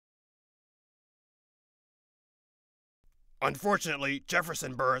Unfortunately,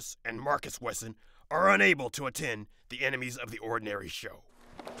 Jefferson Burris and Marcus Wesson are unable to attend the Enemies of the Ordinary show.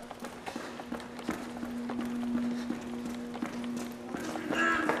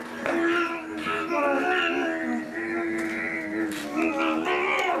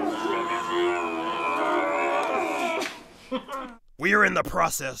 We are in the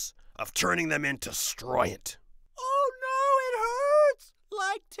process of turning them into Stroyant. Oh no, it hurts!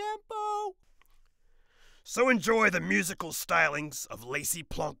 Like tempo. So enjoy the musical stylings of Lacey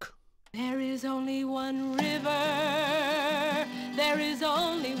Plunk. There is only one river, there is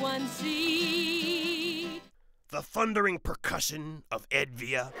only one sea. The thundering percussion of Ed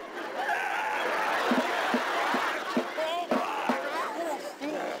Via.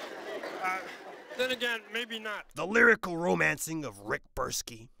 Then again, maybe not. The lyrical romancing of Rick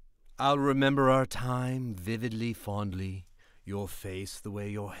Bursky. I'll remember our time vividly, fondly. Your face, the way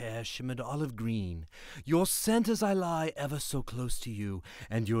your hair shimmered olive green. Your scent as I lie ever so close to you,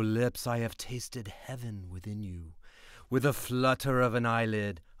 and your lips I have tasted heaven within you. With a flutter of an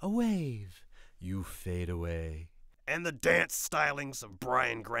eyelid, a wave, you fade away. And the dance stylings of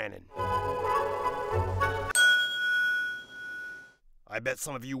Brian Grannon. I bet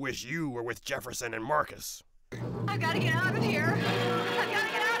some of you wish you were with Jefferson and Marcus. I gotta get out of here. I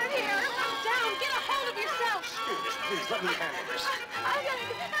gotta get out of here. Down, get a hold of yourself. Please, let me handle this.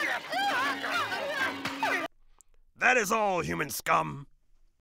 That is all, human scum.